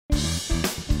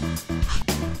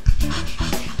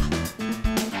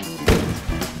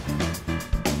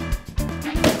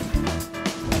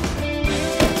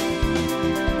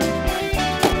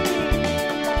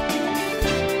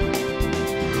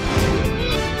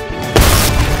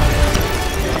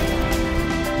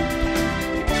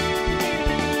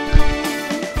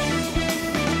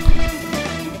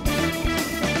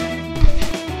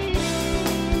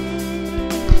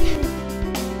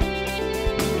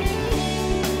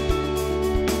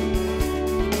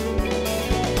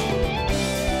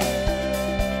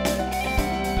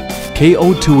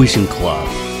KO Tuition Club.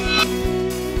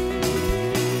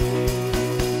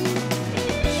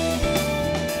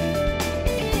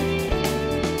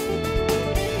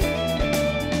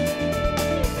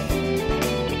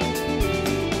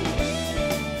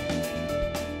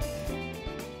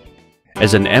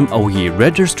 As an MOE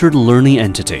registered learning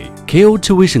entity, KO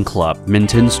Tuition Club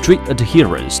maintains strict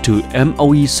adherence to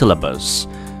MOE syllabus,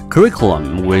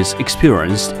 curriculum with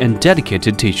experienced and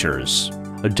dedicated teachers,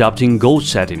 adopting goal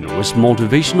setting with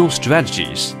motivational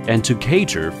strategies, and to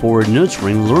cater for a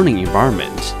nurturing learning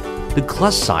environment. The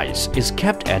class size is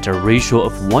kept at a ratio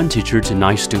of 1 teacher to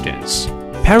 9 students.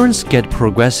 Parents get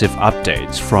progressive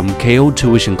updates from KO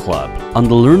Tuition Club on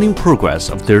the learning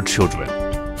progress of their children.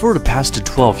 For the past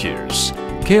 12 years,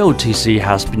 KOTC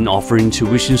has been offering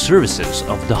tuition services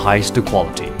of the highest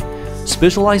quality,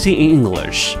 specializing in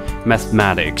English,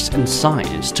 mathematics, and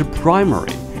science to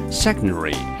primary,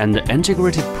 secondary, and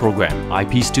integrated program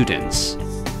IP students.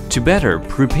 To better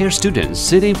prepare students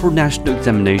sitting for national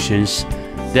examinations,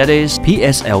 that is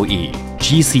PSLE,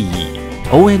 GCE,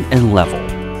 ONN level,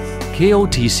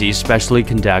 KOTC specially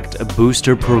conduct a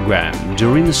booster program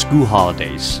during the school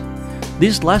holidays.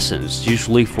 These lessons,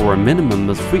 usually for a minimum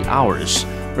of 3 hours,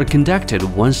 are conducted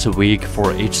once a week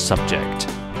for each subject.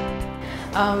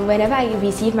 Whenever I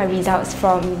receive my results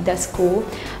from the school,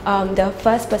 the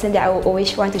first person that I will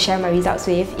always want to share my results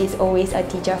with is always a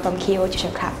teacher from KO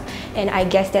Tuition Club. And I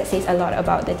guess that says a lot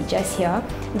about the teachers here.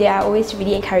 They are always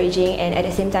really encouraging and at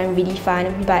the same time really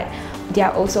fun, but they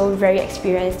are also very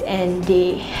experienced and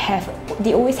they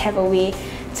always have a way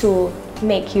to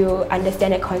make you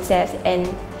understand the concepts and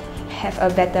have a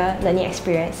better learning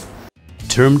experience.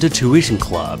 Termed Tuition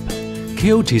Club,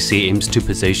 KOTC aims to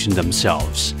position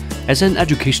themselves as an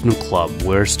educational club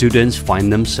where students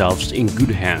find themselves in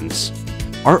good hands,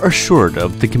 are assured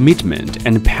of the commitment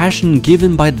and passion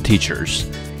given by the teachers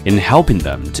in helping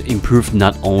them to improve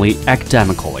not only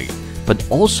academically, but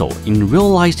also in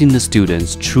realizing the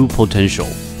students' true potential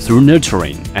through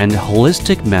nurturing and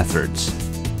holistic methods.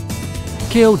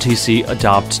 KOTC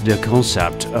adopts the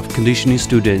concept of conditioning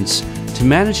students to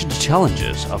manage the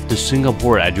challenges of the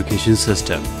Singapore education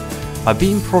system by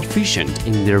being proficient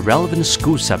in their relevant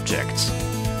school subjects.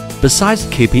 Besides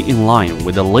keeping in line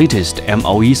with the latest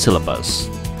MOE syllabus,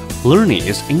 learning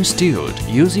is instilled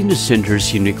using the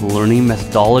center's unique learning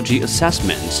methodology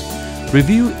assessments,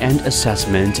 review and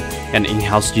assessment, and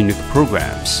in-house unique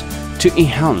programs to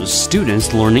enhance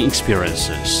students' learning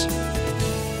experiences.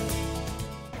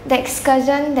 The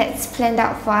excursion that's planned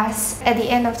out for us at the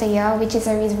end of the year, which is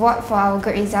a reward for our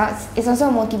good results, is also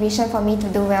a motivation for me to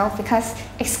do well because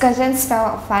excursions spell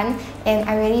out fun and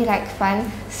I really like fun,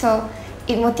 so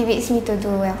it motivates me to do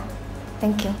well.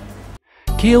 Thank you.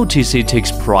 KOTC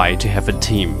takes pride to have a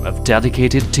team of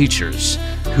dedicated teachers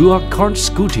who are current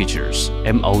school teachers,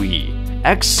 MOE,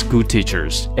 ex-school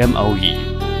teachers, MOE,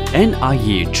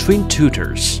 NIE trained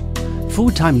tutors,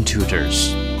 full-time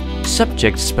tutors,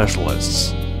 subject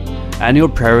specialists. Annual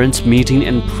parents' meeting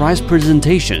and prize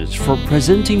presentations for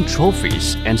presenting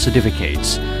trophies and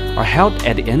certificates are held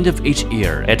at the end of each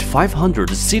year at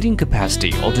 500 seating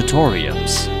capacity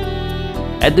auditoriums.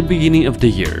 At the beginning of the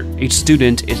year, each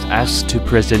student is asked to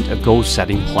present a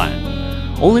goal-setting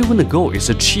plan. Only when the goal is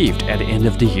achieved at the end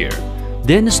of the year,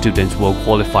 then the students will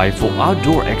qualify for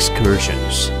outdoor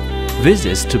excursions.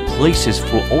 Visits to places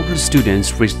for older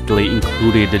students recently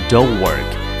included the dog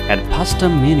work at Pasta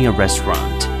Mania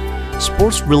restaurant,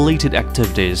 sports-related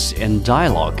activities, and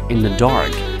dialogue in the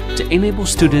dark to enable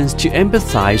students to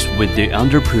empathize with the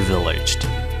underprivileged.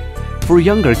 For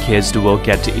younger kids, they will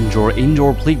get to enjoy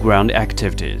indoor playground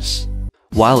activities.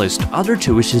 Whilst other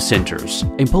tuition centers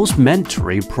impose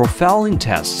mandatory profiling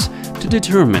tests to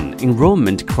determine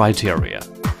enrollment criteria,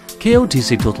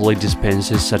 KOTC totally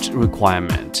dispenses such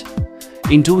requirement.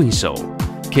 In doing so,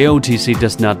 KOTC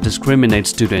does not discriminate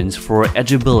students for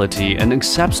eligibility and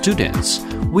accepts students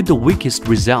with the weakest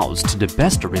results to the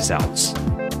best results.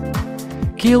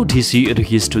 KOTC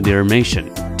adheres to their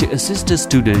mission to assist the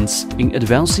students in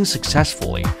advancing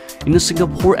successfully in the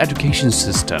Singapore education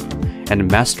system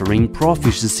and mastering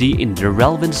proficiency in their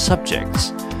relevant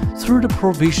subjects through the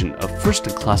provision of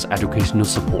first-class educational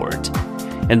support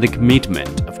and the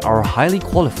commitment of our highly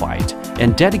qualified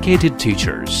and dedicated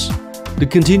teachers. The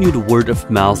continued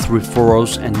word-of-mouth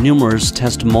referrals and numerous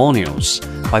testimonials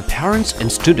by parents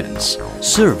and students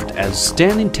served as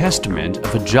standing testament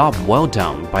of a job well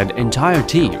done by the entire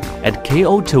team at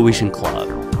KO Tuition Club.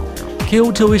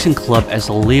 KO Tuition Club as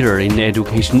a leader in the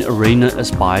education arena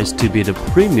aspires to be the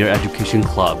premier education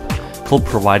club for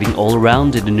providing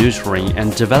all-rounded nurturing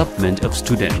and development of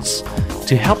students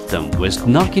to help them with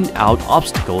knocking out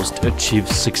obstacles to achieve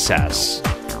success.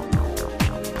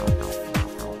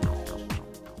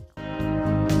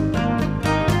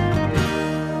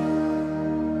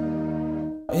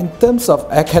 In terms of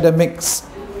academics,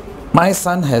 my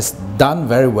son has done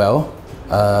very well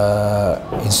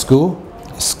in school.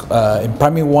 In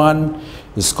primary 1,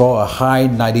 he scored a high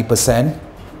 90%.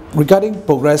 Regarding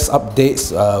progress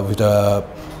updates with the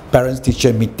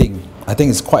parents-teacher meeting, I think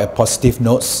it's quite a positive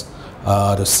note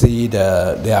to see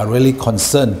they are really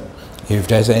concerned. If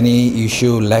there's any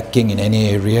issue lacking in any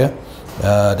area,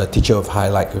 the teacher will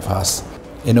highlight with us.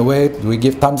 In a way, we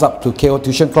give thumbs up to KO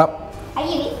Tuition Club.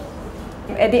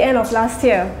 At the end of last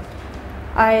year,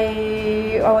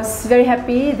 I was very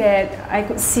happy that I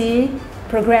could see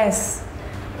progress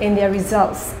in their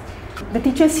results. The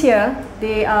teachers here,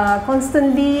 they are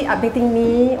constantly updating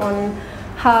me on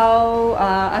how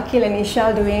Akil and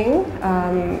Ishal doing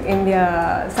in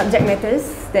their subject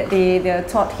matters that they're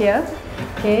taught here,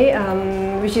 okay,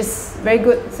 which is very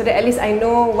good, so that at least I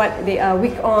know what they are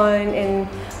weak on and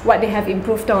what they have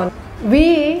improved on.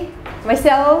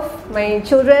 Myself, my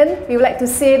children, we would like to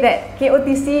say that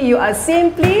KOTC, you are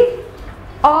simply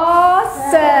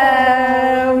awesome!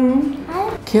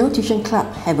 KO Tuition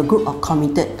Club have a group of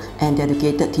committed and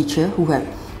dedicated teachers who have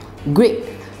great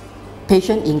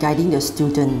patience in guiding the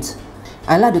students.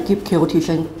 I like to give KO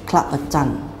Tuition Club a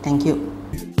赞. Thank you.